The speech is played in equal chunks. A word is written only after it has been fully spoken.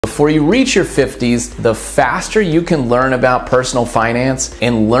Before you reach your 50s, the faster you can learn about personal finance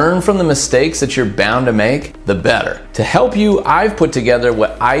and learn from the mistakes that you're bound to make, the better. To help you, I've put together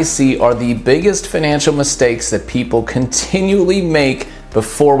what I see are the biggest financial mistakes that people continually make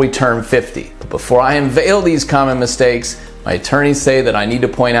before we turn 50. But before I unveil these common mistakes, my attorneys say that I need to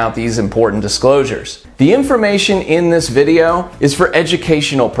point out these important disclosures. The information in this video is for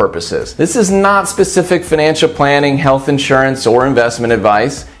educational purposes. This is not specific financial planning, health insurance, or investment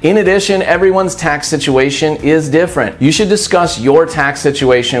advice. In addition, everyone's tax situation is different. You should discuss your tax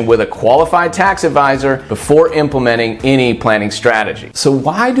situation with a qualified tax advisor before implementing any planning strategy. So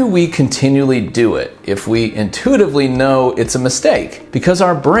why do we continually do it if we intuitively know it's a mistake? Because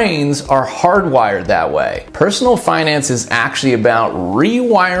our brains are hardwired that way. Personal finance is actually about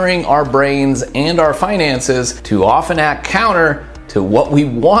rewiring our brains and our finances to often act counter to what we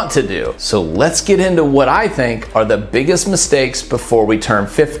want to do. So let's get into what I think are the biggest mistakes before we turn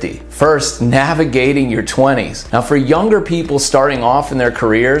 50. First, navigating your 20s. Now, for younger people starting off in their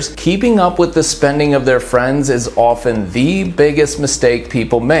careers, keeping up with the spending of their friends is often the biggest mistake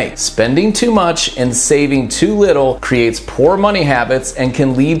people make. Spending too much and saving too little creates poor money habits and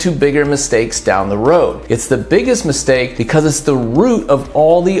can lead to bigger mistakes down the road. It's the biggest mistake because it's the root of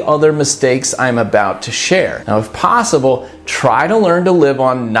all the other mistakes I'm about to share. Now, if possible, try to learn to live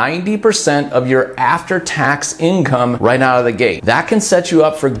on 90% of your after-tax income right out of the gate. That can set you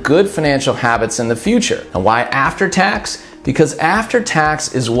up for good financial habits in the future. And why after-tax? Because after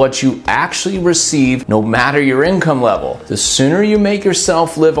tax is what you actually receive no matter your income level. The sooner you make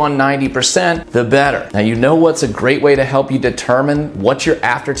yourself live on 90%, the better. Now, you know what's a great way to help you determine what your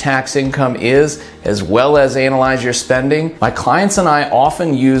after-tax income is, as well as analyze your spending? My clients and I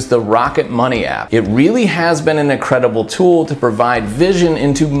often use the Rocket Money app. It really has been an incredible tool to provide vision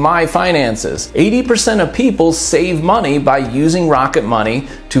into my finances. 80% of people save money by using Rocket Money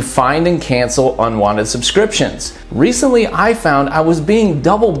to find and cancel unwanted subscriptions. Recently, I found I was being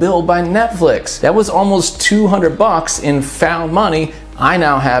double billed by Netflix. That was almost $200 in found money I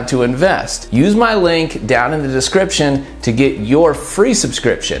now have to invest. Use my link down in the description to get your free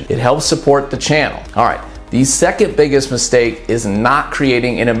subscription. It helps support the channel. All right. The second biggest mistake is not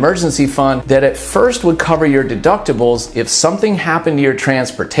creating an emergency fund that at first would cover your deductibles if something happened to your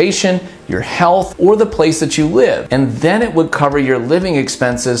transportation, your health, or the place that you live, and then it would cover your living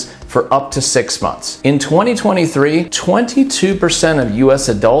expenses for up to 6 months. In 2023, 22% of US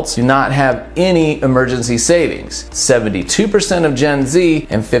adults do not have any emergency savings. 72% of Gen Z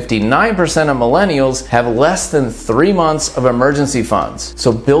and 59% of millennials have less than 3 months of emergency funds.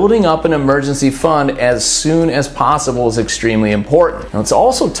 So building up an emergency fund as soon as possible is extremely important. Now, it's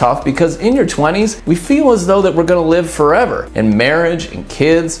also tough because in your 20s, we feel as though that we're going to live forever, and marriage and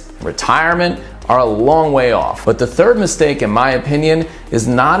kids, retirement are a long way off. But the third mistake, in my opinion, is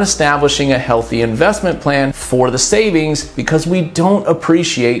not establishing a healthy investment plan for the savings because we don't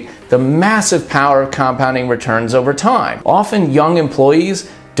appreciate the massive power of compounding returns over time. Often young employees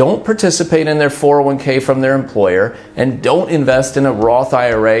don't participate in their 401k from their employer and don't invest in a Roth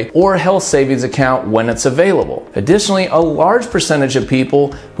IRA or health savings account when it's available. Additionally, a large percentage of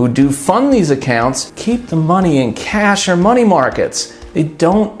people who do fund these accounts keep the money in cash or money markets. They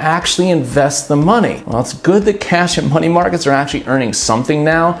don't actually invest the money. Well, it's good that cash and money markets are actually earning something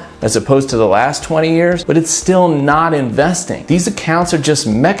now as opposed to the last 20 years, but it's still not investing. These accounts are just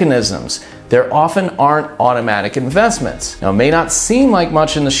mechanisms. There often aren't automatic investments. Now, it may not seem like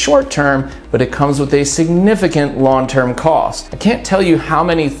much in the short term, but it comes with a significant long-term cost. I can't tell you how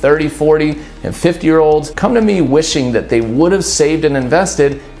many 30, 40, and 50-year-olds come to me wishing that they would have saved and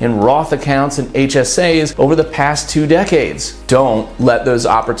invested in Roth accounts and HSAs over the past 2 decades. Don't let those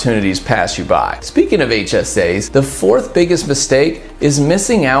opportunities pass you by. Speaking of HSAs, the fourth biggest mistake is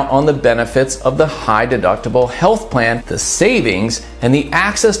missing out on the benefits of the high deductible health plan, the savings, and the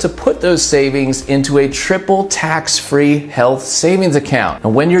access to put those savings into a triple tax-free health savings account.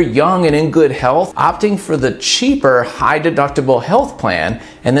 And when you're young and in good health, opting for the cheaper high deductible health plan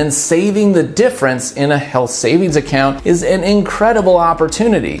and then saving the difference in a health savings account is an incredible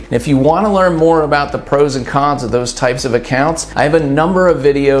opportunity. And if you want to learn more about the pros and cons of those types of accounts, I have a number of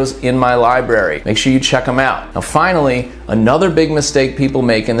videos in my library. Make sure you check them out. Now, finally, another big mistake people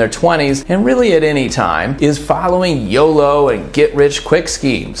make in their 20s, and really at any time, is following YOLO and get-rich-quick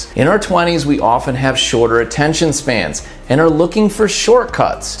schemes. In our 20s, we often have shorter attention spans and are looking for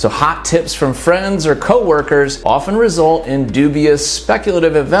shortcuts. So hot tips from friends or coworkers often result in dubious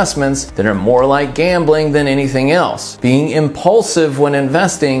speculative investments that are more like gambling than anything else. Being impulsive when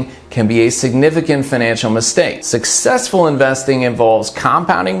investing can be a significant financial mistake. Successful investing involves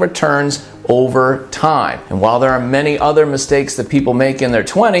compounding returns over time. And while there are many other mistakes that people make in their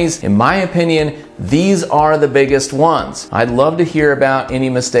 20s, in my opinion, these are the biggest ones. I'd love to hear about any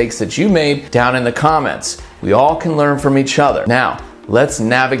mistakes that you made down in the comments. We all can learn from each other. Now, let's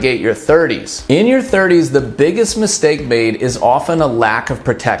navigate your 30s. In your 30s, the biggest mistake made is often a lack of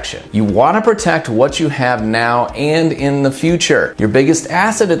protection. You want to protect what you have now and in the future. Your biggest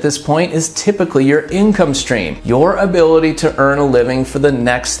asset at this point is typically your income stream. Your ability to earn a living for the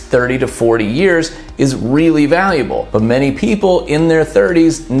next 30 to 40 years is really valuable, but many people in their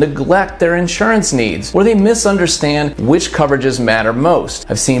 30s neglect their insurance needs, or they misunderstand which coverages matter most.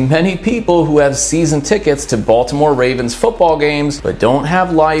 I've seen many people who have season tickets to Baltimore Ravens football games, but don't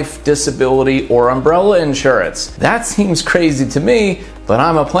have life, disability, or umbrella insurance. That seems crazy to me, but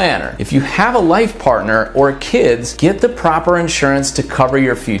I'm a planner. If you have a life partner or kids, get the proper insurance to cover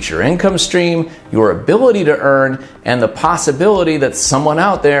your future income stream, your ability to earn, and the possibility that someone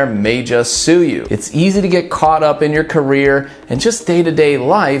out there may just sue you. It's easy to get caught up in your career and just day-to-day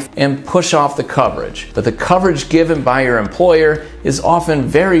life and push off the coverage. But the coverage given by your employer is often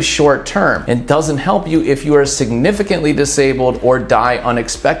very short-term and doesn't help you if you are significantly disabled or die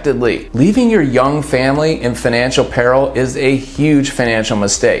unexpectedly. Leaving your young family in financial peril is a huge financial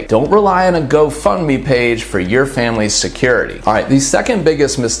mistake. Don't rely on a GoFundMe page for your family's security. All right, the second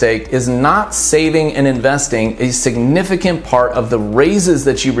biggest mistake is not saving and investing a significant part of the raises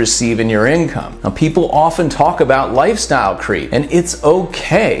that you receive in your income. Now, people often talk about lifestyle creep, and it's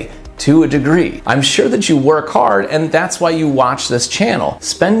okay to a degree. I'm sure that you work hard, and that's why you watch this channel.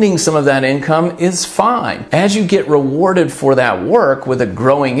 Spending some of that income is fine. As you get rewarded for that work with a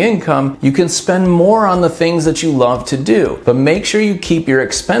growing income, you can spend more on the things that you love to do, but make sure you keep your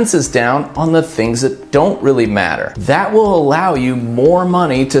expenses down on the things that don't really matter. That will allow you more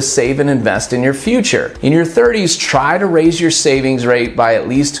money to save and invest in your future. In your 30s, try to raise your savings rate by at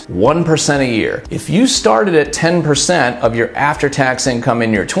least 1% a year. If you started at 10% of your after-tax income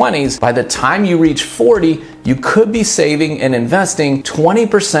in your 20s, by the time you reach 40, you could be saving and investing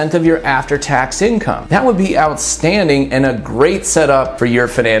 20% of your after-tax income. That would be outstanding and a great setup for your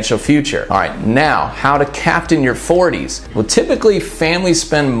financial future. All right, now, how to captain your 40s. Well, typically, families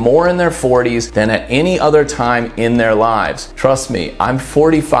spend more in their 40s than at any other time in their lives. Trust me, I'm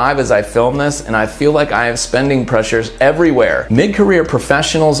 45 as I film this, and I feel like I have spending pressures everywhere. Mid-career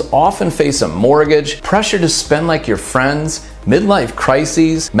professionals often face a mortgage, pressure to spend like your friends, midlife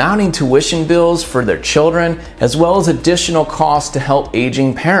crises, mounting tuition bills for their children, as well as additional costs to help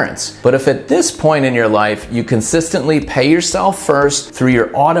aging parents. But if at this point in your life you consistently pay yourself first through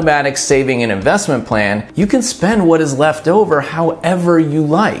your automatic saving and investment plan, you can spend what is left over however you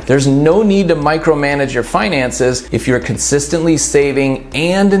like. There's no need to micromanage your finances if you're consistently saving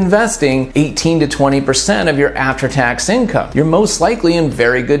and investing 18 to 20% of your after-tax income. You're most likely in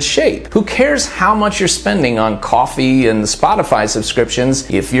very good shape. Who cares how much you're spending on coffee and Spotify subscriptions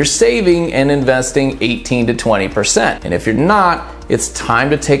if you're saving and investing 18 to 20%. And if you're not, it's time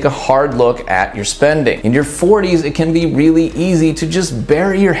to take a hard look at your spending. In your 40s, it can be really easy to just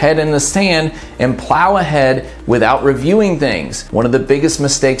bury your head in the sand and plow ahead without reviewing things. One of the biggest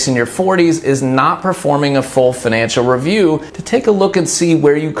mistakes in your 40s is not performing a full financial review to take a look and see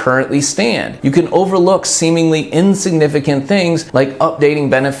where you currently stand. You can overlook seemingly insignificant things like updating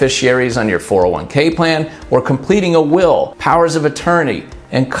beneficiaries on your 401k plan or completing a will, powers of attorney,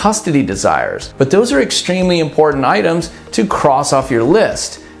 and custody desires. But those are extremely important items to cross off your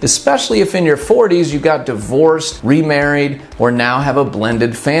list, especially if in your 40s you got divorced, remarried, or now have a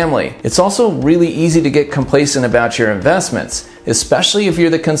blended family. It's also really easy to get complacent about your investments, especially if you're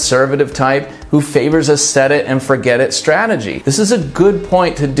the conservative type who favors a set it and forget it strategy. This is a good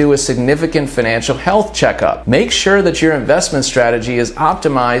point to do a significant financial health checkup. Make sure that your investment strategy is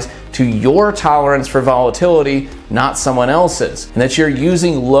optimized to your tolerance for volatility, not someone else's, and that you're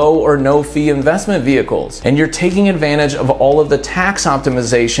using low or no fee investment vehicles, and you're taking advantage of all of the tax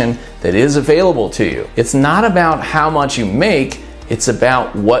optimization that is available to you. It's not about how much you make, it's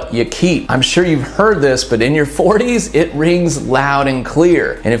about what you keep. I'm sure you've heard this, but in your 40s, it rings loud and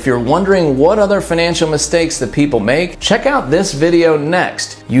clear. And if you're wondering what other financial mistakes that people make, check out this video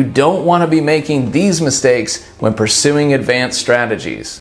next. You don't want to be making these mistakes when pursuing advanced strategies.